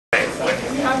Like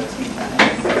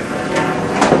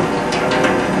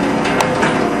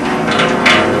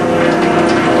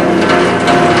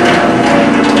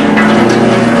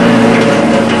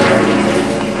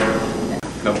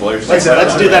I said,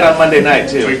 let's do that on Monday night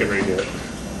too. We can redo it.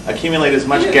 Accumulate as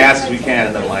much gas as we can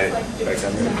and then light it.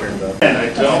 And I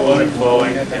don't want it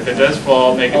flowing. If it does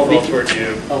fall, make it fall toward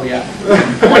you. Oh, yeah.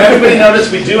 I want everybody to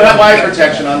notice we do have eye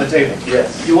protection on the table.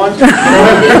 Yes. You want to? We'll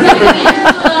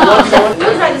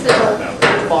try this at home.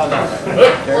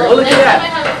 Oh, look at that.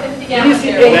 Get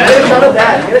a shot of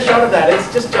that. Get a shot of that.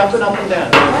 It's just jumping up and down.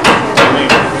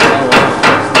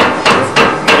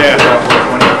 Yeah.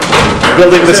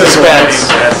 Building the suspense.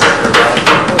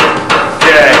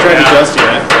 Yeah, Trying to adjust you,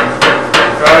 huh?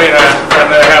 Probably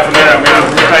another half a minute. I'm going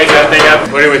to tighten that thing up.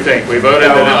 What do we think? We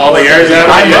voted that all the air's out?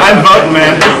 I'm voting,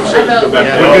 man.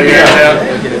 All the air's out?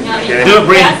 Do it,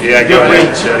 Bree. Yeah, go ahead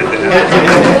and shut it down.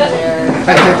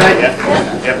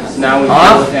 Yep. Now we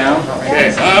pull it down.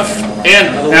 Okay, off.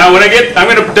 And now when I'm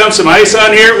going to dump some ice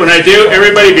on here. When I do,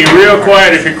 everybody be real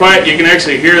quiet. If you're quiet, you can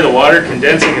actually hear the water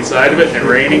condensing inside of it and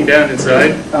raining down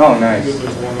inside. Oh, nice.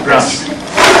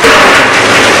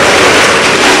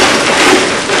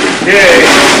 Okay.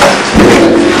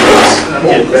 I'm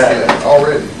getting bad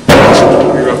already.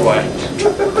 You're real quiet.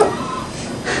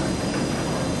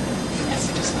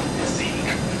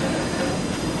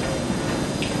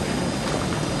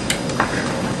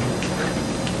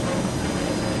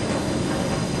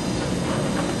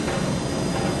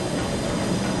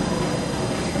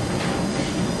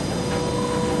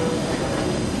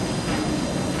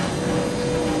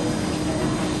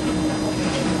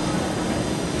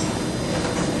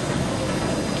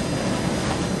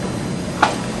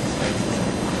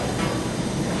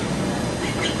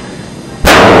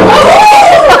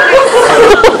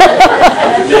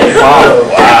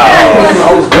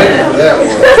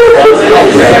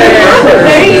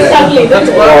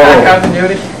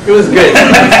 It was good.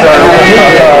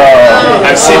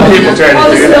 I've seen people trying to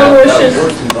do that.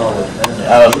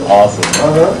 That was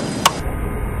awesome.